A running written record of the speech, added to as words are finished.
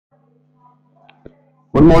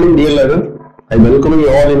Good morning, dear learner. I welcome you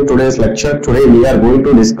all in today's lecture. Today we are going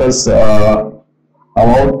to discuss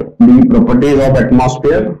about the properties of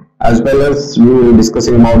atmosphere as well as we will be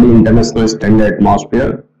discussing about the international standard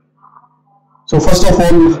atmosphere. So first of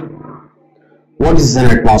all, what is an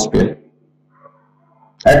atmosphere?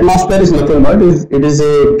 Atmosphere is nothing but it is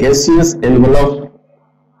a gaseous envelope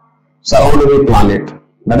surrounding a planet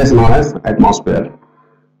that is known as atmosphere.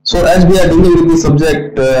 So as we are dealing with the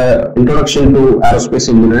subject introduction to aerospace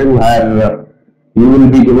engineering, where you will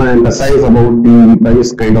be given an exercise about the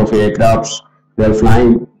various kind of aircrafts they are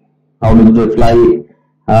flying, how do they fly,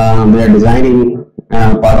 they are designing,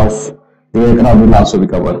 part of the aircraft will also be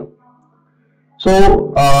covered.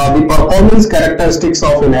 So the performance characteristics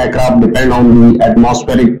of an aircraft depend on the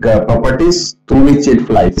atmospheric properties through which it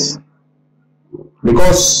flies.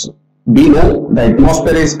 Because we know the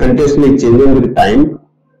atmosphere is continuously changing with time.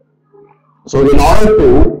 So in order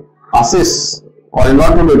to assess or in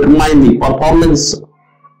order to determine the performance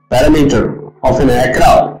parameter of an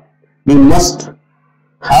aircraft, we must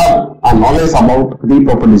have a knowledge about the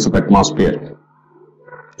properties of atmosphere.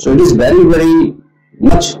 So it is very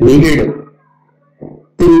much needed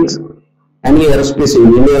things any aerospace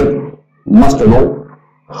engineer must know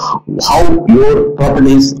how your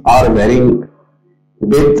properties are varying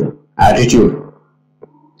with altitude.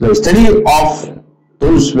 The study of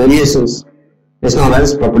those variations is known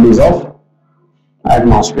as properties of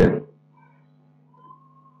atmosphere.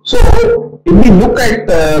 So if we look at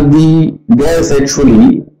the gas,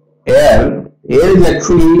 actually air is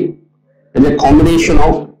actually a combination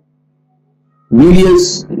of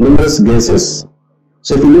various numerous gases.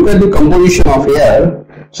 So if you look at the composition of air,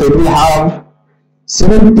 so it will have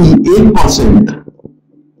 78%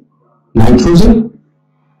 nitrogen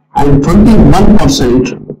and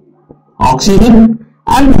 21% oxygen,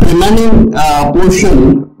 and the remaining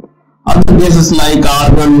portion other gases like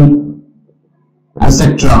argon,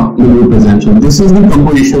 etc. will be present. So this is the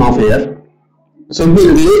composition of air. So if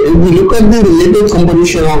we look at the relative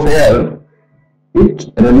composition of air,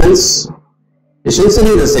 it remains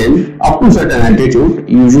essentially the same up to certain altitude.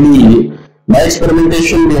 Usually by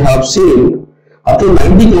experimentation we have seen up to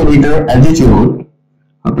 90 kilometer altitude,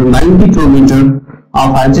 up to 90 kilometer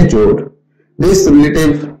of altitude, this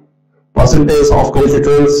relative percentage of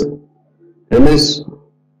constituents remains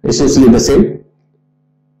essentially the same.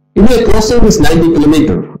 If we are crossing this 90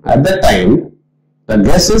 kilometer, at that time the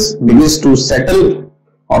gases begins to settle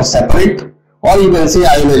or separate, or you can say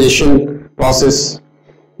ionization process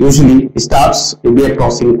usually starts if we are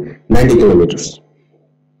crossing 90 kilometers.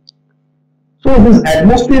 So this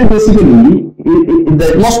atmosphere basically, the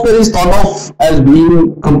atmosphere is thought of as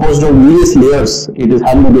being composed of various layers. It is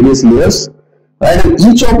having various layers, right? And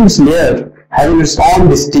each of its layer having its own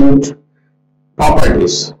distinct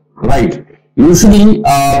properties, right? Usually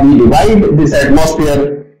we divide this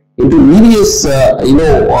atmosphere into various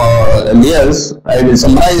layers. I will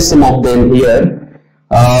summarize some of them here.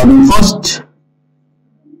 The first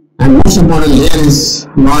and most important layer is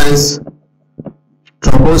known as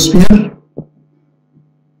troposphere,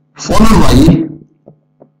 followed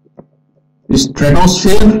by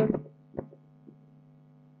stratosphere.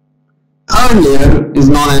 Third layer is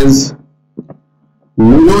known as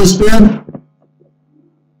mesosphere.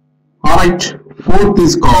 Alright, fourth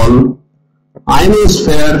is called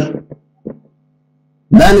ionosphere.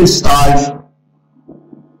 Then it starts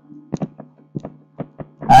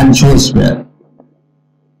and geosphere.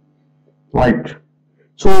 Right.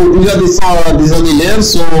 So these are the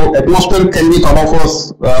layers. So atmosphere can be thought of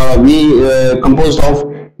as composed of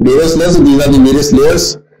various layers. These are the various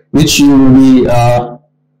layers which you will be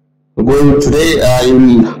going today. You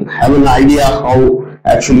will have an idea how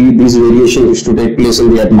actually these variations is to take place in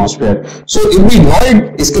the atmosphere. So if we draw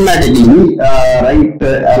it schematically, right,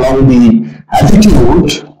 along the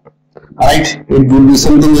altitude, right, it would be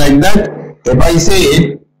something like that. If I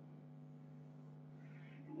say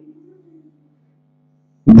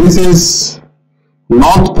this is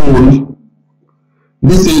North Pole,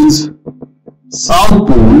 this is South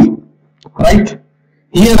Pole, right?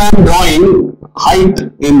 Here I am drawing height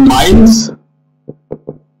in miles,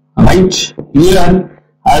 right? Here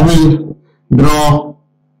I will draw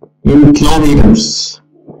in kilometers,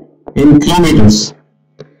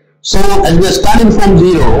 So as we are starting from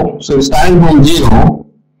 0,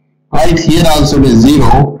 right, here also it is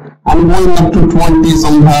 0. I'm going up to 20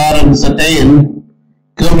 somewhere and certain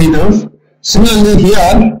kilometers. Similarly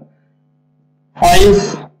here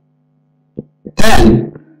 5,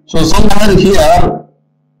 10. So somewhere here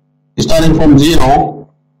starting from 0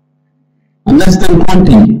 and less than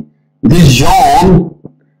 20. This zone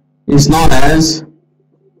is known as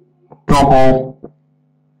troposphere.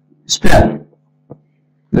 sphere.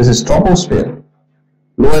 This is troposphere.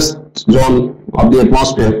 Lowest zone of the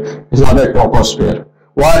atmosphere is not a troposphere,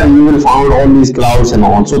 where you will find all these clouds and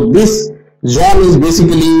all. So this zone is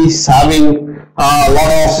basically having a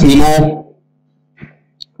lot of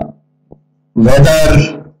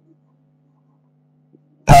weather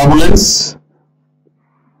turbulence.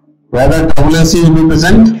 Weather turbulence will be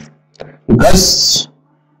present, gusts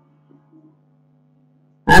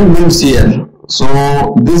and wind shear. So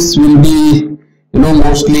this will be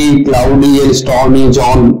mostly cloudy and stormy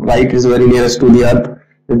zone, right? Is very nearest to the earth,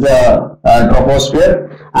 is the troposphere.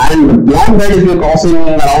 And beyond that, if you are crossing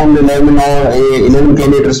around 11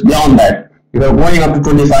 kilometers beyond that, if you are going up to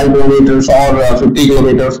 25 kilometers or 50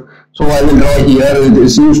 kilometers, so I will draw here,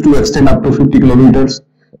 this used to extend up to 50 kilometers.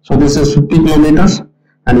 So this is 50 kilometers,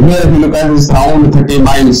 and here if you look at this around 30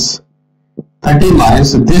 miles. 30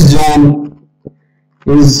 miles, this zone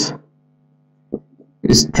is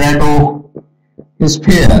stratosphere.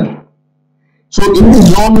 So in this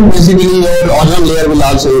zone, basically your ozone layer will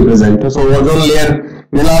also be present. So ozone layer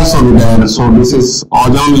will also be there. So this is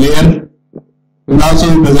ozone layer will also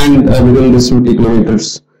be present within this 50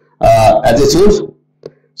 kilometers altitude.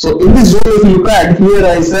 So in this zone, if you look at here,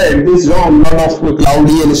 I said this zone lot of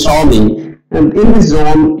cloudy and stormy, and in this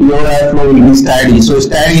zone your airflow will be steady. So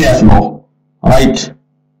steady airflow, right?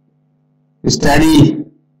 Steady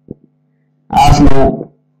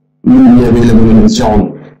airflow will be available in this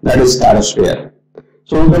zone, that is stratosphere.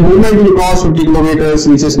 So the moment you cross 50 kilometers,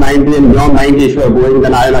 which is 90, and beyond 90 if you are going,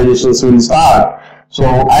 then ionizations will start. So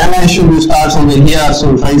ionization will start somewhere here.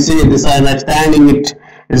 So if I say this, I am extending it,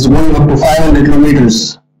 it's going up to 500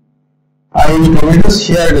 kilometers. 500 kilometers,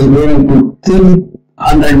 here it is going to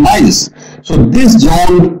 300 miles. So this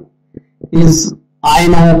zone is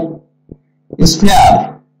ionosphere.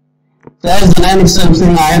 So as the name itself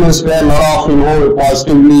saying, ionosphere, a lot of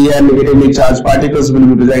positively and negatively charged particles will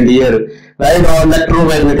be present here, right? Or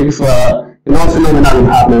electromagnetic phenomena will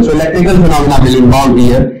happen. So electrical phenomena will involve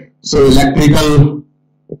here. So electrical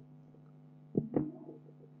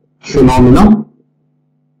phenomena,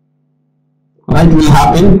 right, will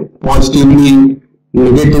happen. Positively,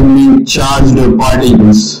 negatively charged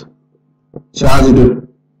particles. Charged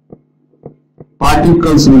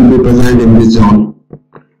particles will be present in this zone,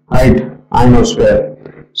 right? Ionosphere.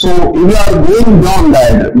 So if you are going beyond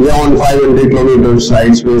that, beyond 500 kilometers,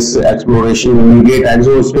 right, space exploration, you will get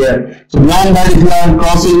exosphere. So beyond that, if you are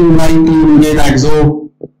crossing 90, you will get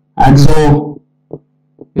exosphere.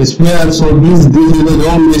 So this is the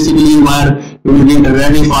zone basically where you will get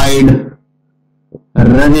rarefied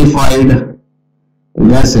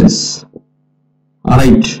gases.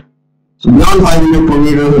 Alright. So beyond 500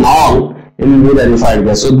 kilometers and all, it will be rarefied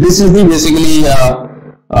gas. So this is the basically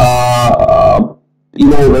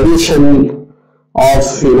variation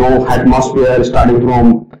of atmosphere starting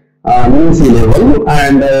from mean sea level,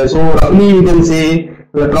 and so roughly you can say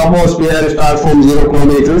the troposphere starts from 0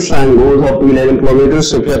 kilometers and goes up to 11 kilometers.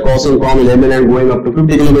 So if you are crossing from 11 and going up to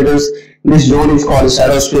 50 kilometers, this zone is called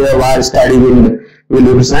stratosphere, where steady wind will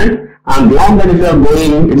be present. And beyond that, if you are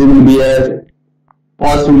going, it will be a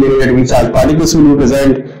positively negatively charged particles will be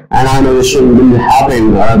present, and ionization will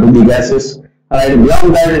happen with the gases. Right,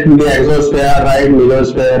 beyond that it will be exosphere, right,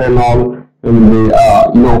 mesosphere and all will be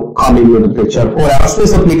coming with the picture. For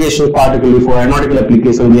aerospace applications, particularly for aeronautical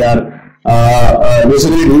applications, they are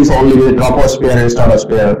basically used only with troposphere and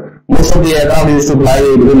stratosphere. Most of the aircraft used to fly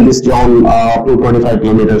within this zone up to 25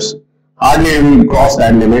 kilometers. Hardly we cross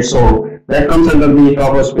that limit, so that comes under the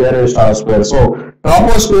troposphere and stratosphere. So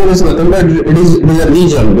troposphere is nothing but it is a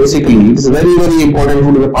region basically. It is very, very important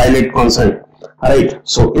for the pilot concept. Alright,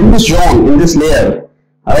 so in this zone, in this layer,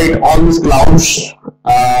 alright, all these clouds,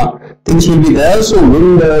 things will be there. So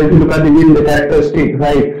wind, if you look at the wind, the characteristic,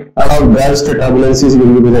 right, a lot of gust turbulences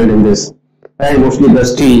will be present in this, right, mostly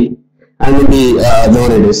gusty, and in the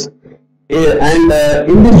zone it is. And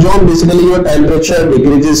in this zone, basically your temperature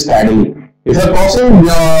decreases steadily. If you are crossing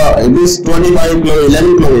this 11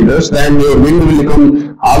 kilometers, then your wind will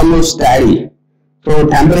become almost steady. So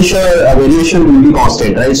temperature variation will be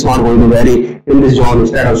constant, right? It's not going to vary in this zone,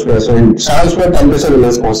 stratosphere. So in stratosphere, temperature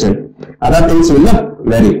remains constant. Other things will not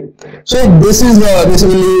vary. So this is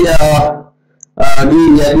basically the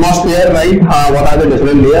atmosphere, right? What are the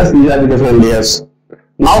different layers? These are the different layers.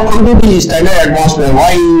 Now come to the standard atmosphere.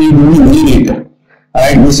 Why do we need it?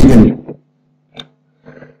 Right, basically.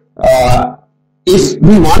 If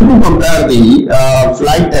we want to compare the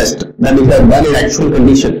flight test that we have done in actual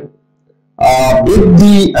condition, with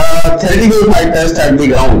the theoretical flight test at the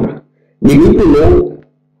ground, we need to know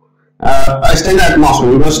a standard atmosphere.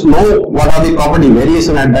 We must know what are the property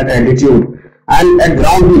variation at that altitude, and at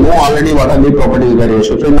ground we know already what are the properties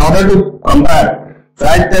variation. So in order to compare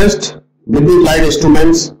flight test with the flight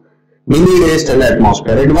instruments, we need a standard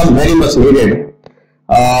atmosphere. It was very much needed.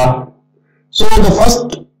 So the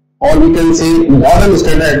first, or we can say modern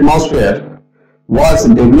standard atmosphere, was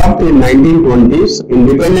developed in 1920s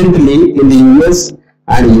independently in the US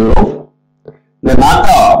and Europe. The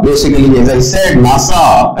NASA, basically, as I said,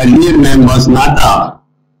 NASA, earlier name was NATO.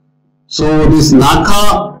 So this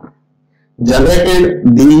NASA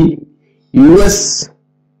generated the US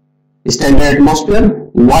standard atmosphere,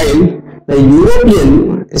 while the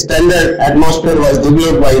European standard atmosphere was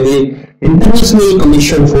developed by the International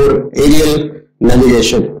Commission for Aerial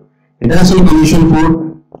Navigation. International Commission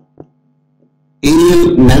for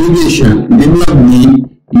Aerial Navigation developed the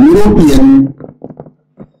European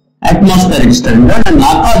atmospheric standard, and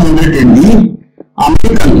NASA generated the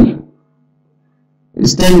American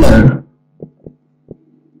standard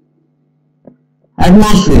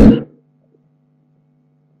atmosphere.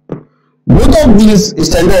 Both of these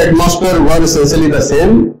standard atmosphere were essentially the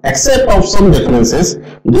same, except of some differences.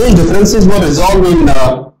 Those differences were resolved in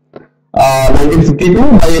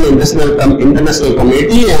 1952 by an international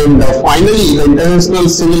committee, and finally the International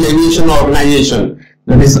Civil Aviation Organization,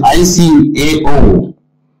 that is ICAO,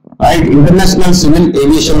 right? International Civil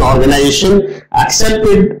Aviation Organization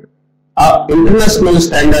accepted international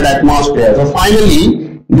standard atmosphere. So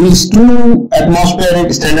finally, these two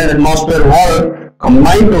atmospheric standard atmosphere were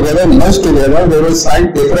combined together, merged together. There were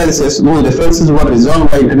slight differences. Those differences were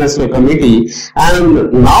resolved by international committee,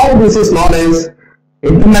 and now this is known as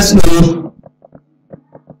international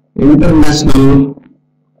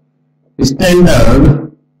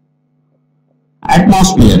standard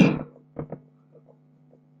atmosphere.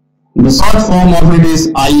 The short form of it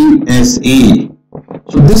is ISA.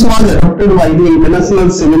 So this was adopted by the International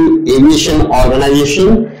Civil Aviation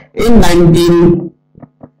Organization in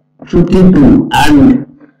 1952, and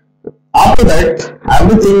after that,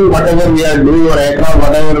 everything, whatever we are doing, or aircraft,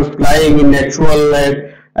 whatever flying in actual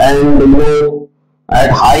and at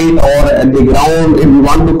height or at the ground, if we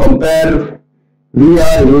want to compare, we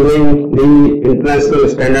are using the international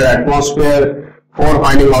standard atmosphere for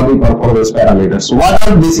finding out the performance parameters. So what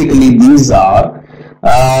are basically these are?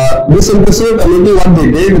 This international committee, what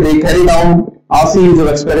they did, they carried out a series of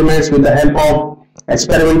experiments with the help of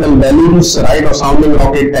experimental balloons, right, or sounding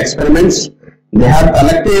rocket experiments. They have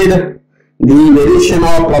collected the variation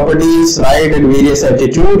of properties, right, at various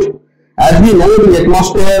altitudes. As we know, the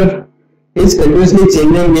atmosphere is continuously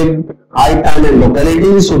changing with height, time, and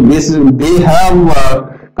locality. So they have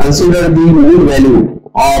considered the mean value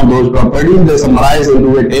of those properties. They summarize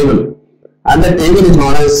into a table, and the table is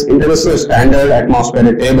known as International Standard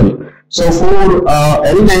Atmospheric Table. So for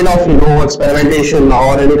any kind of experimentation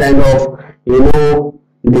or any kind of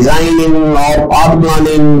designing or path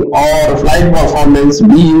planning or flight performance,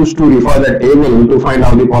 we used to refer the table to find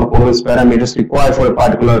out the performance parameters required for a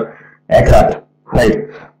particular aircraft, right?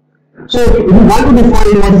 So if you want to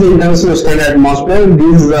define what is the international standard atmosphere,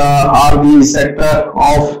 these are the set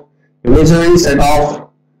of imaginary set of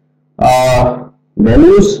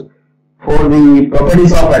values for the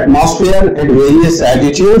properties of atmosphere at various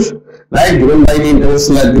altitudes, right, given by the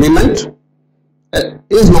international agreement,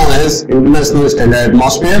 is known as international standard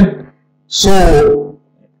atmosphere. So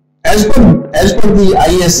as per the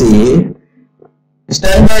ISA,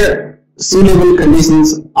 standard sea level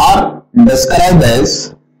conditions are described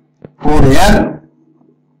as, for air,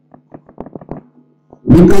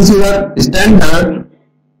 we consider standard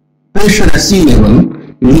pressure at sea level,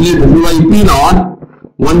 usually defined by P naught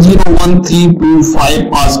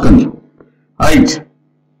 101325 Pascal, right?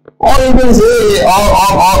 Or you can say or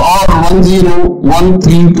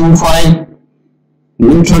 101325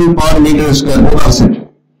 Newton per meter square, both are same.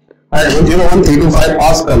 Right, 101325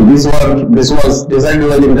 Pascal. This was designed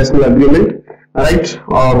by the international agreement, right,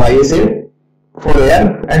 or ISA, for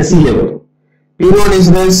air at sea level. P naught is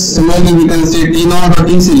this. Similarly, we can say T naught or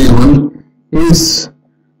TC level is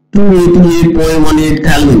 288.18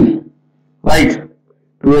 Kelvin, right?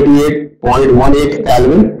 288.18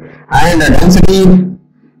 Kelvin, and the density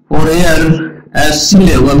for air at sea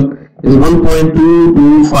level is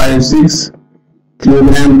 1.2256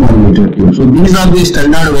 kilogram per meter cube. So these are the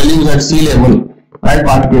standard values at sea level, right,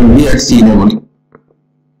 particularly at sea level.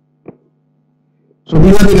 So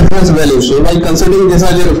these are the reference values. So by considering this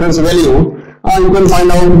as a reference value, you can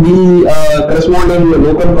find out the corresponding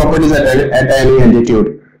local properties at any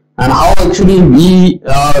altitude. And how actually we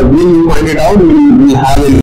will find it out, we will have a